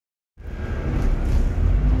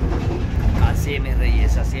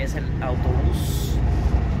que es el autobús,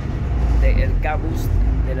 el cabus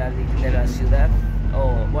de la ciudad,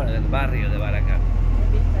 o bueno, del barrio de Barakaldo.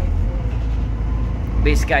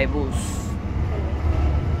 Bizkaia bus.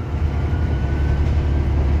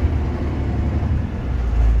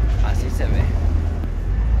 Así se ve.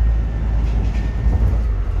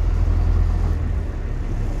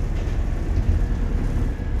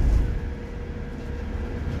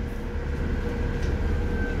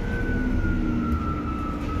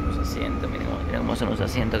 Miren cómo son los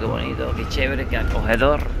asientos, qué bonito, qué chévere, qué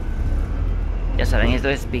acogedor. Ya saben, esto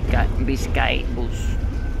es Bizkaia bus.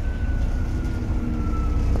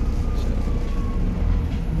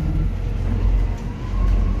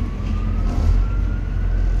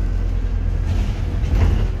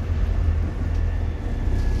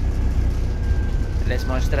 Les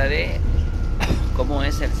mostraré cómo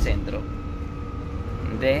es el centro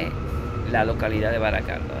de la localidad de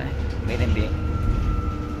Barakaldo, Miren bien.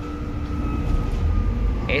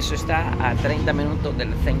 Eso está a 30 minutos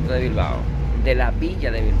del centro de Bilbao, de la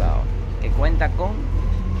villa de Bilbao, que cuenta con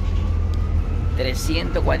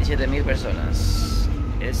 347.000 personas,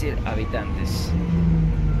 es decir, habitantes,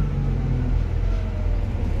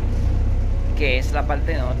 que es la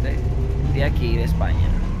parte norte de aquí de España.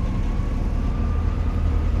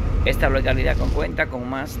 Esta localidad cuenta con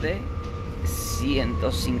más de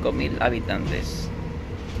 105.000 habitantes.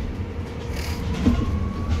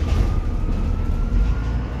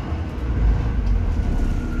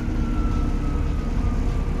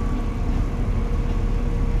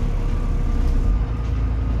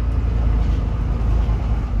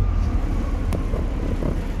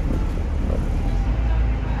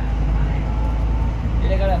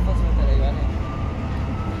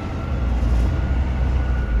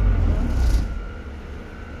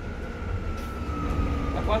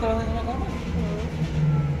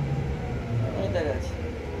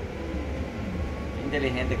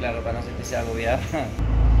 Inteligente, claro, para no sentirse agobiado.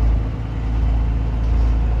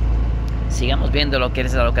 Sigamos viendo lo que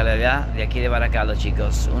es la localidad de aquí de Barakaldo,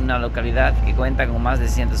 chicos. Una localidad que cuenta con más de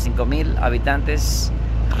 105.000 habitantes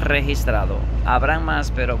registrados. Habrán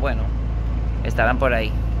más, pero bueno, estarán por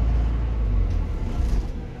ahí.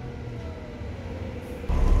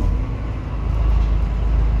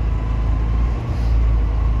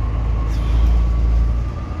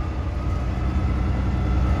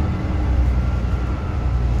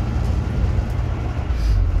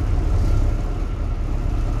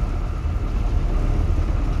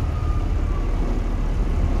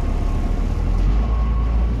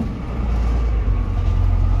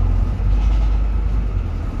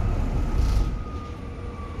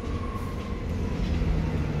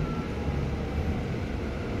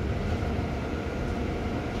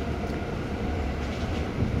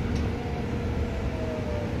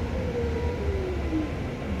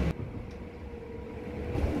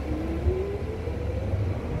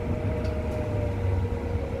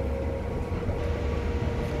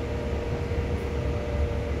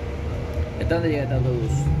 ¿Dónde llega este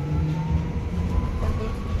autobús?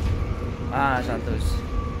 Ah, Santos.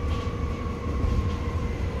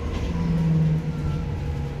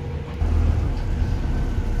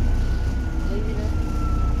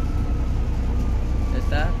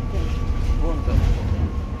 ¿Está? Punto.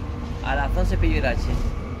 A las 11 pillo el H.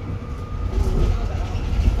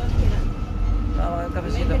 No, un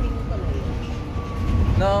cafecito.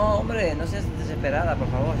 No, hombre, no seas desesperada, por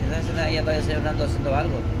favor. Si no, ya estoy desayunando haciendo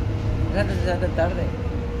algo. Antes de hacer tarde.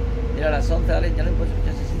 Mira, a las 11, dale, ya lo puedo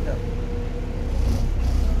escuchar, necesito.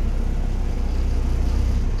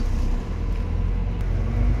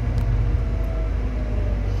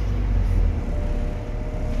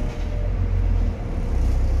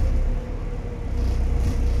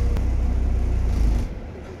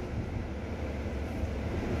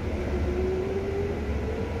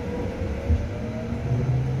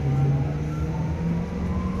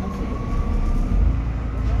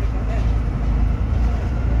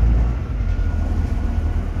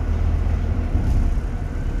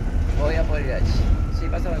 Sí,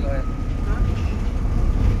 pásalo a coger.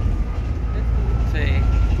 Sí.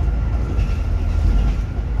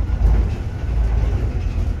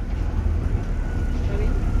 ¿Está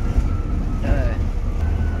bien? Ya me ve.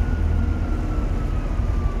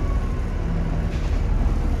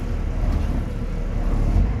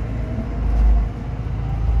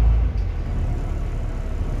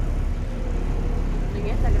 En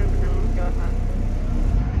esta creo que tenemos que bajar.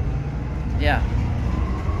 Ya.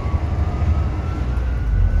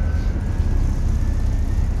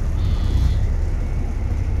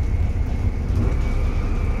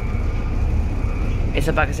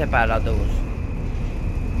 Eso para que se para el autobús.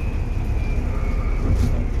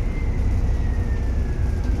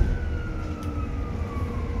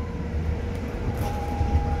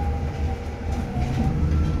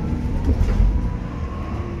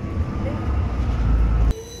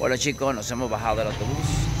 Bueno chicos, nos hemos bajado del autobús,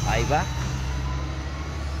 ahí va.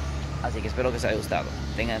 Así que espero que os haya gustado.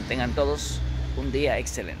 Tengan todos un día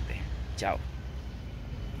excelente. Chao.